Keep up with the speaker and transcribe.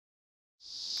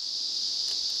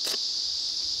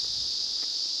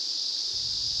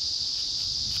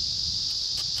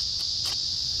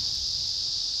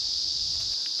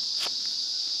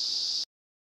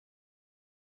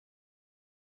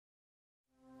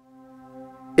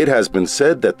It has been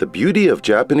said that the beauty of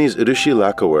Japanese Urushi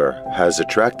lacquerware has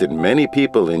attracted many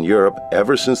people in Europe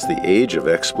ever since the age of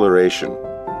exploration.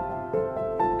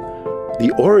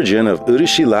 The origin of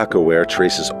Urushi lacquerware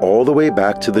traces all the way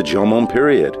back to the Jomon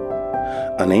period.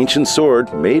 An ancient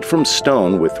sword made from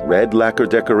stone with red lacquer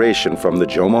decoration from the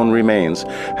Jomon remains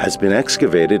has been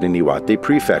excavated in Iwate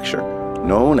Prefecture,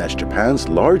 known as Japan's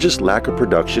largest lacquer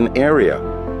production area.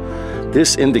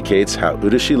 This indicates how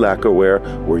Urushi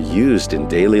lacquerware were used in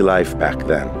daily life back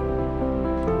then.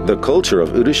 The culture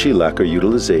of Urushi lacquer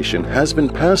utilization has been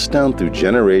passed down through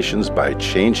generations by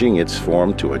changing its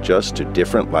form to adjust to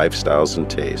different lifestyles and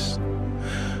tastes.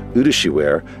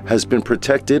 Urushiware has been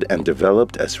protected and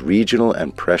developed as regional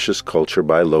and precious culture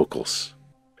by locals.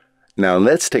 Now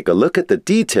let's take a look at the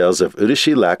details of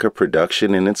Urushi lacquer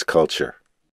production in its culture.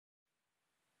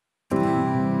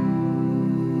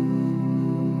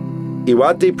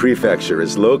 Iwate Prefecture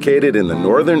is located in the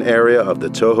northern area of the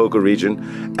Tohoku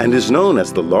region and is known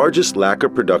as the largest lacquer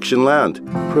production land,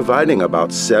 providing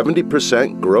about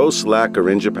 70% gross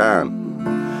lacquer in Japan.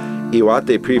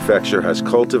 Iwate Prefecture has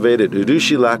cultivated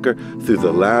Urushi lacquer through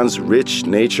the land's rich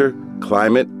nature,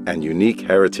 climate, and unique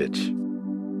heritage.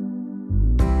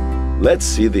 Let's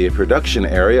see the production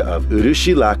area of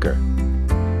Urushi lacquer.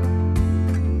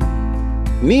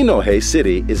 Ninohe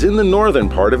City is in the northern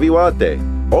part of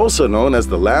Iwate, also known as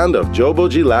the land of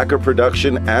Joboji lacquer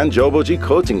production and Joboji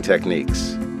coating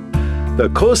techniques. The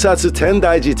Kosatsu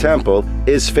Tendaiji Temple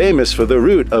is famous for the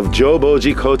root of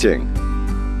Joboji coating.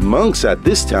 Monks at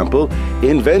this temple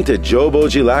invented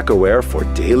Joboji lacquerware for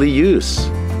daily use.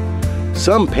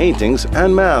 Some paintings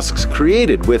and masks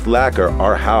created with lacquer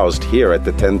are housed here at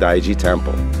the Tendaiji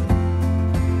Temple.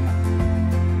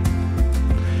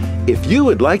 If you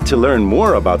would like to learn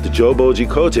more about the Joboji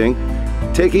coating,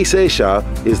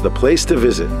 Tekiseisha is the place to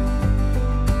visit.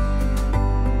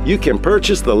 You can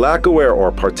purchase the lacquerware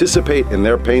or participate in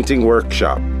their painting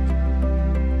workshop.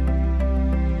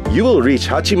 You will reach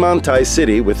Hachimantai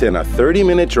City within a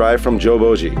 30-minute drive from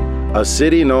Joboji, a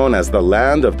city known as the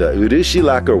land of the Urushi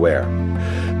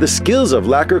lacquerware. The skills of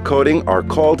lacquer coating are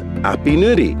called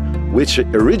apinuri, which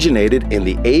originated in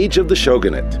the age of the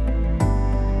shogunate.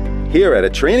 Here at a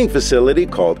training facility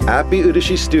called Api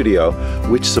Urushi Studio,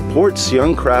 which supports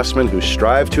young craftsmen who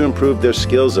strive to improve their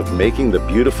skills of making the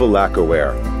beautiful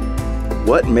lacquerware.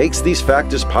 What makes these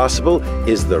factors possible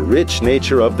is the rich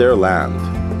nature of their land.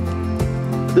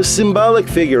 The symbolic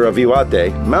figure of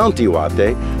Iwate, Mount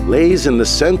Iwate, lays in the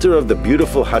center of the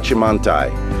beautiful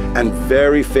Hachimantai and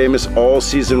very famous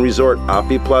all-season resort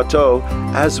Api Plateau,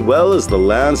 as well as the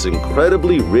land's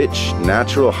incredibly rich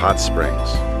natural hot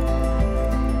springs.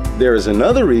 There is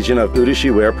another region of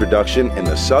Urushi ware production in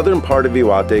the southern part of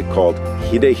Iwate called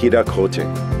Hidehira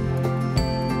coating.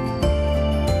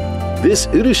 This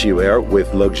Urushi ware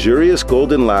with luxurious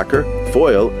golden lacquer,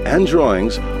 foil, and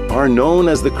drawings are known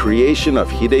as the creation of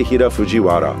Hidehira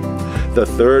Fujiwara, the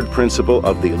third principle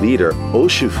of the leader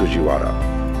Oshu Fujiwara.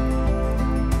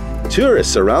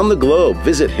 Tourists around the globe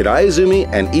visit Hiraizumi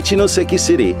and Ichinoseki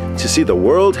City to see the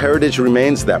World Heritage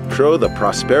remains that show the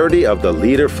prosperity of the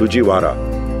leader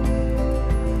Fujiwara.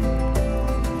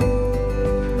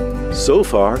 So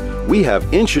far, we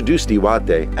have introduced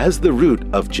Iwate as the root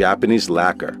of Japanese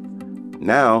lacquer.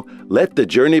 Now, let the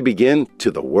journey begin to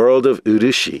the world of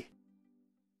Urushi.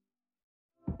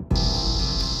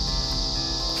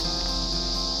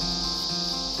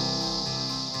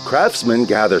 Craftsmen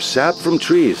gather sap from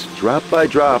trees, drop by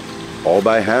drop, all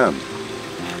by hand.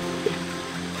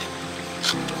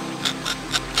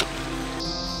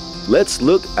 Let's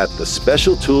look at the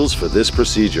special tools for this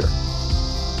procedure.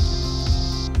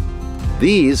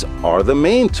 These are the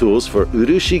main tools for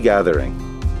Urushi gathering.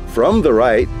 From the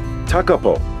right,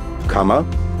 takapo, kama,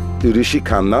 urushi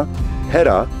kanna,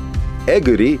 hera,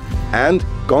 eguri, and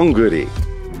gonguri.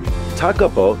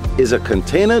 Takapo is a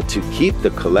container to keep the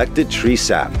collected tree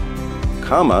sap.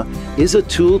 Kama is a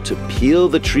tool to peel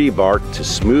the tree bark to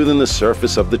smoothen the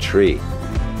surface of the tree.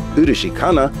 Urushi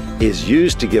kanna is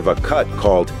used to give a cut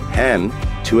called hen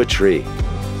to a tree.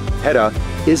 Hera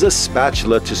is a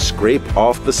spatula to scrape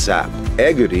off the sap.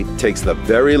 Eguri takes the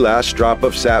very last drop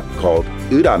of sap called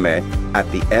urame at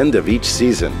the end of each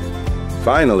season.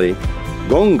 Finally,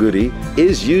 gonguri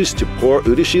is used to pour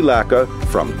Urushi lacquer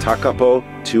from takapo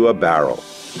to a barrel.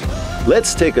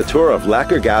 Let's take a tour of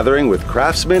lacquer gathering with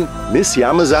craftsman Miss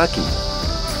Yamazaki.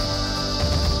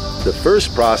 The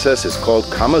first process is called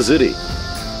kamazuri.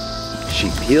 She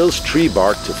peels tree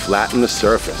bark to flatten the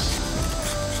surface.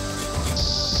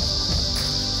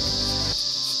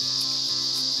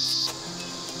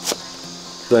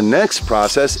 The next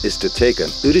process is to take an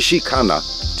urushi kana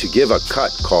to give a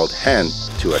cut called hen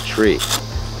to a tree.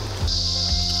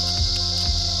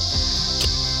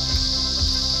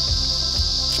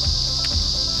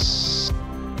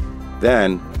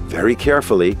 Then, very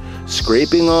carefully,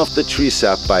 scraping off the tree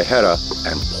sap by hera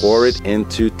and pour it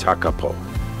into takapo.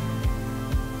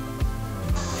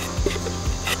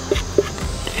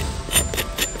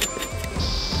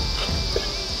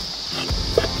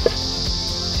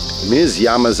 Ms.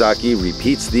 Yamazaki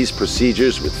repeats these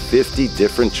procedures with 50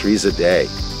 different trees a day.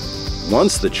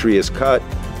 Once the tree is cut,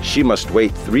 she must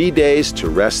wait 3 days to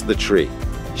rest the tree.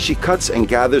 She cuts and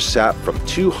gathers sap from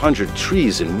 200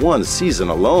 trees in one season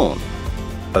alone.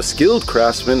 A skilled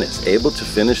craftsman is able to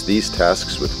finish these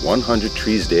tasks with 100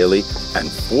 trees daily and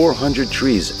 400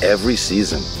 trees every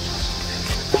season.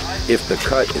 If the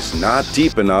cut is not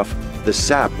deep enough, the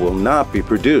sap will not be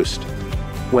produced.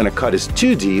 When a cut is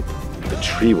too deep, the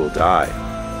tree will die.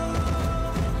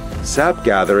 Sap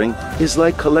gathering is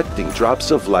like collecting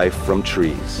drops of life from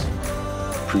trees.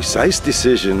 Precise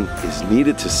decision is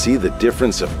needed to see the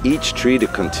difference of each tree to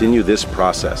continue this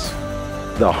process.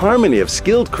 The harmony of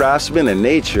skilled craftsmen and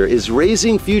nature is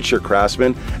raising future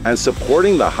craftsmen and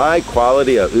supporting the high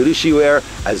quality of Urushi ware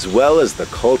as well as the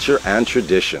culture and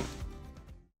tradition.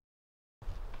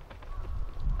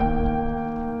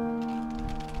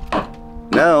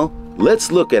 Now,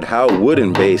 let's look at how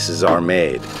wooden bases are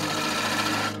made.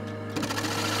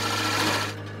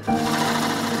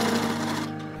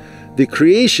 The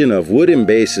creation of wooden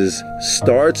bases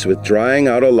starts with drying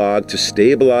out a log to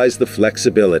stabilize the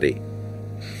flexibility.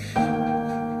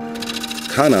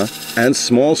 Kana and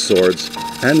small swords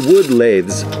and wood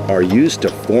lathes are used to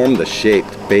form the shape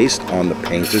based on the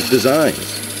painter's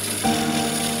designs.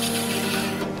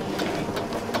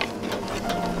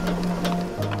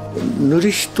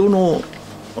 Nurishito no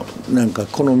なんか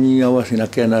好みに合わせな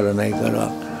きゃならないから、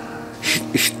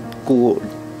こ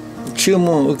う注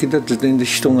文を受けた時点で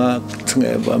人が使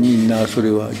えばみんなそ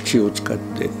れは知を使っ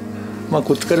て、まあ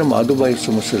こっちからもアドバイ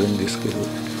スもするんですけど、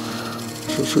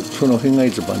その辺が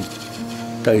一番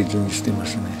大事にしてま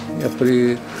すね。やっぱ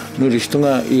り塗る人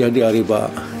が嫌であれば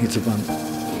一番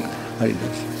あれで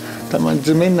す。たまに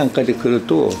図面なんかで来る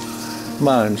と、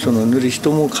まあその塗る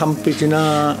人も完璧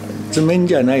な図面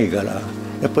じゃないから、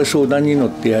やっぱり相談に乗っ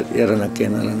てやらなきゃ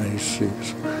ならないし、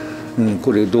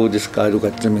これどうですかと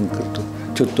か図面来ると、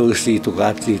ちょっと薄いとか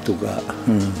厚いとか、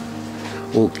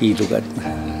大きいとか、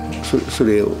そ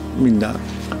れをみんな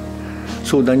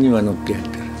相談には乗ってやっ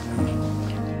てる。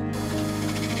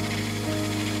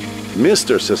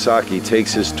Mr. Sasaki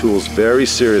takes his tools very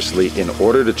seriously in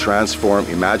order to transform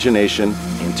imagination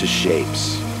into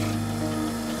shapes.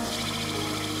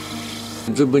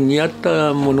 自分に合っ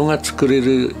たものが作れ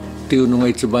るっていうのが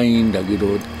一番いいんだけど、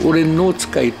俺の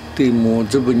使いってもう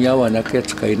自分に合わなきゃ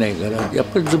使えないから、やっ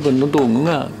ぱり自分の道具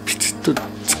がピチッと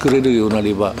作れるようにな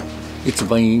れば一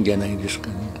番いいんじゃないですか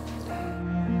ね。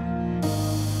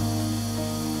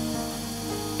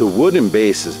The wooden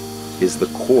base is the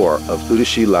core of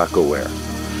Urushi lacquerware.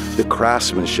 The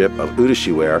craftsmanship of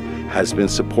Urushi ware has been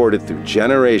supported through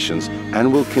generations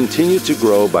and will continue to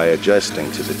grow by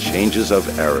adjusting to the changes of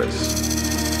eras.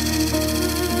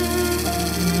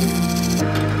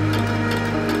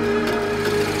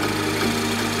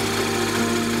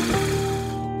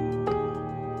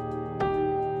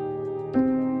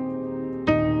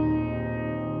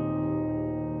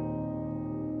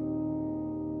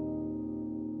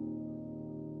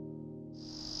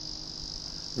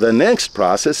 The next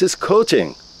process is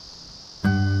coating.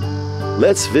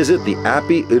 Let's visit the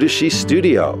Appy Urushi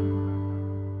studio.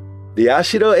 The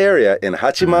Ashiro area in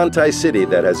Hachimantai City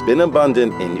that has been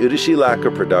abundant in Urushi lacquer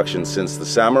production since the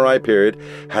samurai period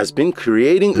has been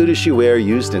creating Urushi ware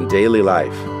used in daily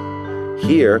life.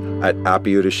 Here at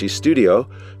Appy Urushi studio,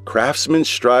 craftsmen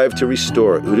strive to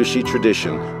restore Urushi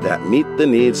tradition that meet the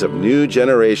needs of new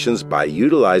generations by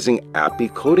utilizing Appy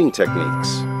coating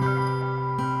techniques.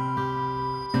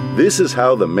 This is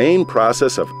how the main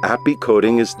process of Appy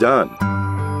coating is done.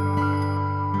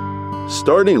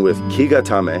 Starting with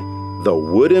kigatame, the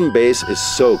wooden base is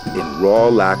soaked in raw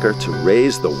lacquer to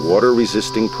raise the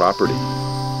water-resisting property.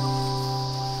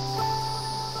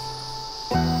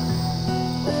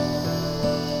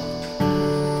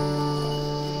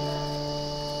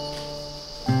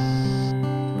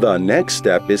 The next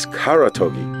step is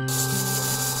karatogi,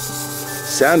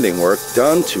 sanding work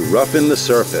done to roughen the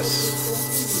surface.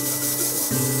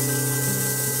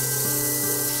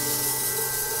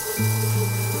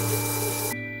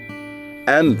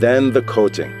 And then the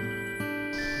coating.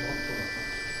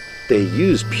 They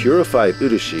use purified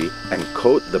urushi and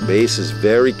coat the bases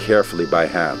very carefully by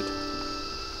hand.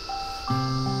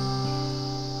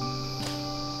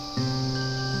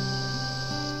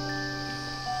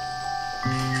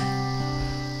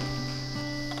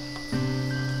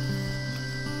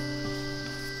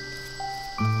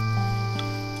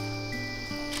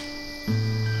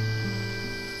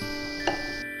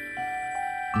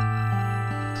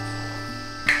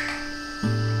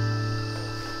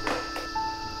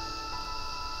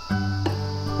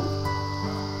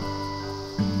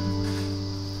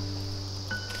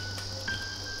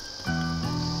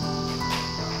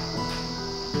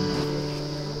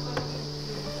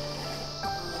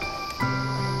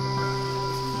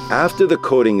 After the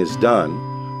coating is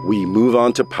done, we move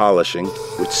on to polishing,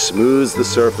 which smooths the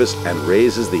surface and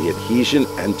raises the adhesion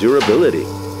and durability.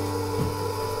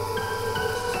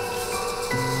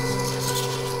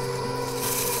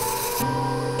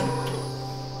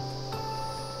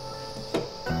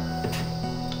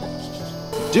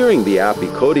 During the api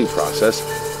coating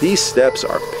process, these steps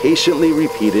are patiently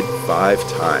repeated 5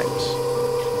 times.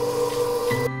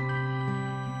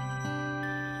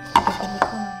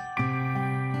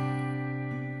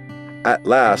 At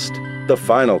last, the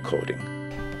final coating.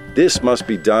 This must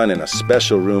be done in a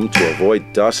special room to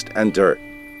avoid dust and dirt,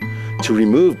 to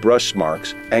remove brush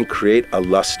marks and create a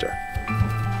luster.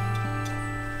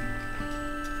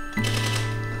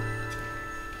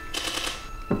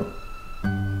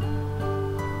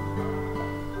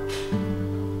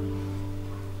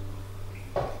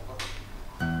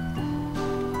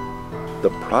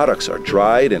 The products are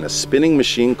dried in a spinning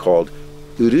machine called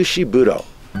Urushi Buro.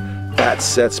 That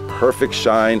sets perfect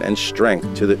shine and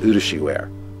strength to the Urushi ware.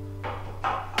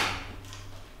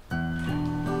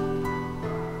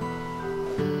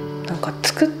 なんか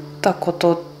作ったこ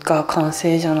とが完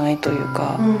成じゃないという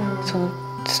か、その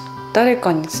誰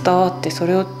かに伝わってそ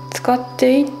れを使っ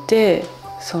ていって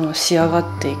その仕上が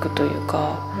っていくという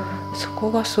か、そ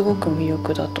こがすごく魅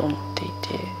力だと思ってい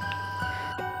て。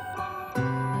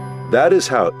That is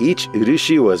how each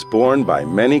Urushi was born by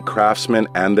many craftsmen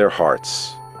and their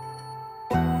hearts.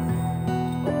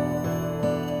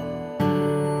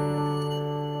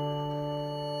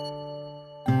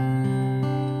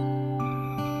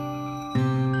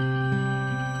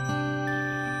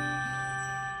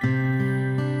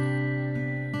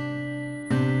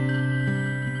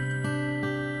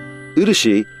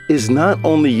 Urushi is not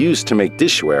only used to make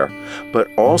dishware, but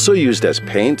also used as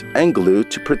paint and glue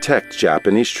to protect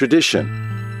Japanese tradition.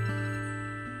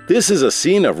 This is a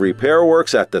scene of repair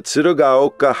works at the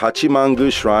Tsurugaoka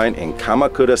Hachimangu Shrine in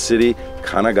Kamakura City,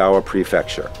 Kanagawa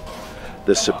Prefecture.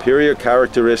 The superior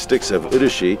characteristics of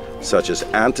Urushi, such as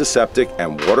antiseptic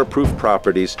and waterproof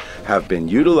properties, have been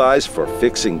utilized for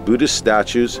fixing Buddhist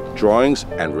statues, drawings,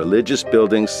 and religious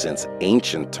buildings since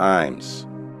ancient times.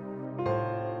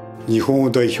 日本を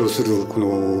代表するこ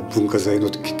の文化財の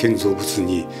建造物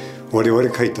に我々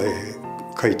描い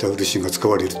た漆が使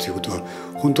われるということは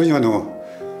本当に我々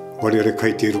描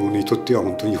いている者にとっては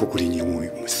本当に誇りに思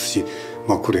いますし、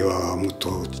これはもっ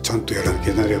とちゃんとやらなき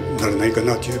ゃならないか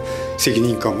なという責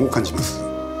任感も感じます。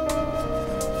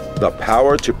The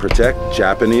power to protect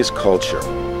Japanese culture.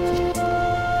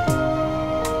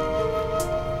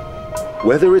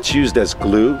 Whether it's used as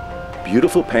glue,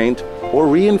 beautiful paint, or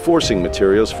reinforcing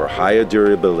materials for higher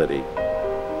durability.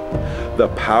 The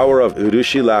power of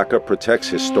Urushi lacquer protects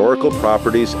historical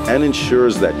properties and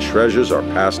ensures that treasures are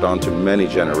passed on to many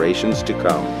generations to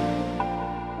come.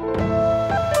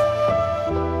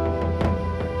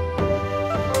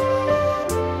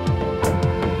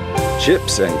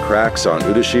 Chips and cracks on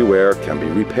Urushi ware can be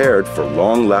repaired for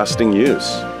long-lasting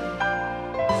use.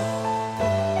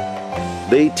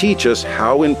 They teach us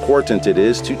how important it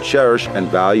is to cherish and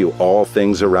value all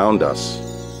things around us.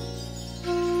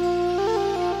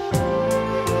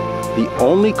 The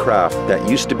only craft that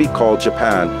used to be called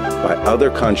Japan by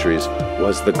other countries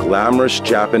was the glamorous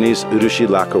Japanese Urushi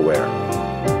lacquerware.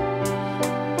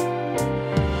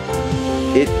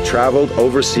 It traveled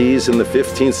overseas in the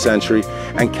 15th century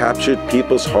and captured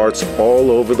people's hearts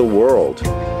all over the world.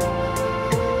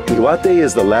 Iwate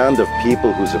is the land of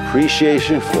people whose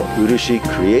appreciation for Urushi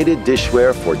created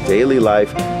dishware for daily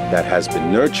life that has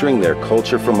been nurturing their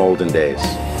culture from olden days.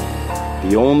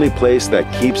 The only place that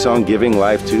keeps on giving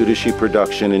life to Urushi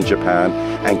production in Japan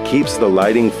and keeps the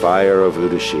lighting fire of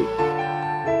Urushi.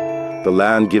 The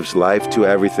land gives life to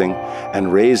everything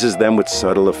and raises them with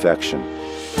subtle affection.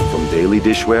 From daily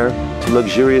dishware to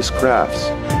luxurious crafts,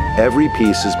 every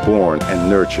piece is born and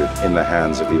nurtured in the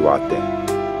hands of Iwate.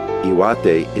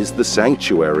 Iwate is the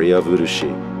sanctuary of Urushi.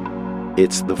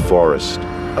 It's the forest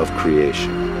of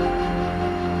creation.